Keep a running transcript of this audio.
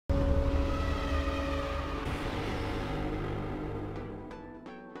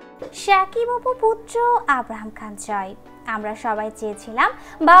শাকিব অপু পুত্র আব্রাহাম খান জয়। আমরা সবাই চেয়েছিলাম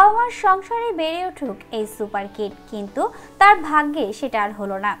বাবা মার সংসারে বেড়ে উঠুক এই সুপার কিড, কিন্তু তার ভাগ্যে সেটা আর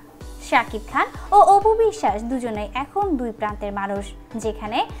হলো না। শাকিব খান ও অপু বিশ্বাস দুজনেই এখন দুই প্রান্তের মানুষ,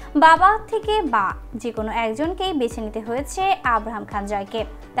 যেখানে বাবা থেকে বা যে কোনো একজনকেই বেছে নিতে হয়েছে আব্রাহাম খান জয়কে।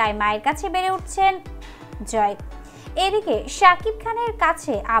 তাই মায়ের কাছে বেড়ে উঠছেন জয়। এদিকে শাকিব খানের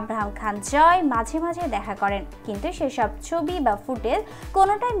কাছে আব্রাহাম খান জয় মাঝে মাঝে দেখা করেন, কিন্তু সেসব ছবি বা ফুটেজ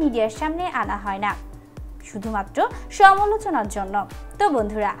কোনোটাই মিডিয়ার সামনে আনা হয় না, শুধুমাত্র সমালোচনার জন্য। তো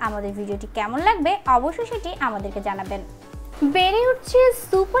বন্ধুরা, আমাদের ভিডিওটি কেমন লাগবে অবশ্যই সেটি আমাদেরকে জানাবেন। বেড়ে উঠছে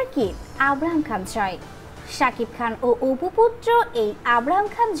সুপার কিড আব্রাহাম খান জয়। শাকিব খান ও অপু পুত্র এই আব্রাহাম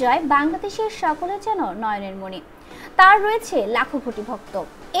খান জয় বাংলাদেশের সকলের যেন নয়নের মণি। তার রয়েছে লাখো কোটি ভক্ত।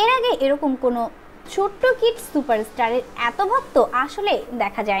 এর আগে এরকম কোনো ছোট্ট কিড সুপারস্টারের এত ভক্ত আসলে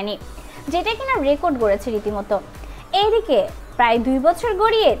দেখা যায়নি, যেটা কিনা রেকর্ড গড়েছে রীতিমতো। এইদিকে প্রায় 2 বছর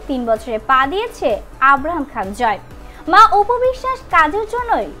গড়িয়ে 3 বছরে পা দিয়েছে আব্রাহাম খান জয়। মা অপু বিশ্বাস কাজের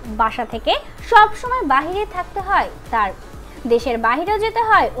জন্যই বাসা থেকে সবসময় বাহিরে থাকতে হয়, তার দেশের বাহিরেও যেতে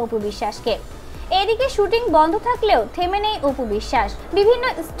হয় অপু বিশ্বাসকে। এদিকে শুটিং বন্ধ থাকলেও থেমে নেই অপু বিশ্বাস, বিভিন্ন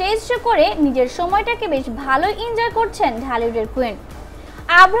স্টেজ শো করে নিজের সময়টাকে বেশ ভালোই এনজয় করছেন ঢালিউডের কুইন।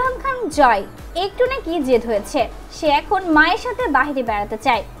 আব্রাহাম খান জয় একটু নাকি জেদ হয়েছে, সে এখন মায়ের সাথে বাহিরে বেড়াতে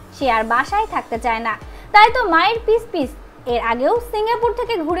চায়, সে আর বাসায় থাকতে চায় না। তাই তো মায়ের পিস এর আগেও সিঙ্গাপুর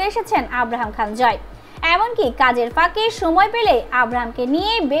থেকে ঘুরে এসেছেন আব্রাহাম খান জয়। এমনকি কাজের ফাঁকে সময় পেলে আব্রাহামকে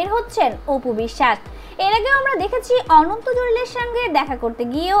নিয়ে বের হচ্ছেন অপু বিশ্বাস। এর আগেও আমরা দেখেছি অনন্ত জলিলের সঙ্গে দেখা করতে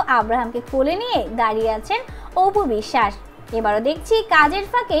গিয়েও আব্রাহামকে কোলে নিয়ে দাঁড়িয়ে আছেন অপু বিশ্বাস। এবারও দেখছি কাজের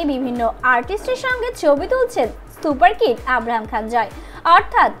ফাঁকে বিভিন্ন আর্টিস্টের সঙ্গে ছবি তুলছেন সুপার কিড আব্রাহাম খান জয়।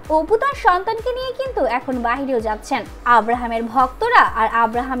 অর্থাৎ অপু তার সন্তানকে নিয়ে কিন্তু এখন বাহিরেও যাচ্ছেন। আব্রাহামের ভক্তরা আর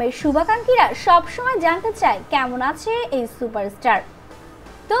আব্রাহামের শুভাকাঙ্ক্ষীরা সবসময় জানতে চায় কেমন আছে এই সুপারস্টার।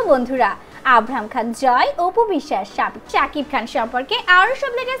 তো বন্ধুরা, আব্রাহাম খান জয়, অপু বিশ্বাস, শাকিব খান সম্পর্কে আরো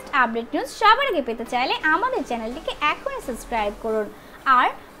সব লেটেস্ট আপডেট নিউজ সবার আগে পেতে চাইলে আমাদের চ্যানেলটিকে এখনই সাবস্ক্রাইব করুন আর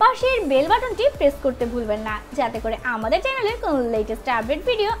পাশের বেল বাটনটি প্রেস করতে ভুলবেন না, যাতে করে আমাদের চ্যানেলের কোনো লেটেস্ট আপডেট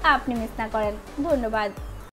ভিডিও আপনি মিস না করেন। ধন্যবাদ।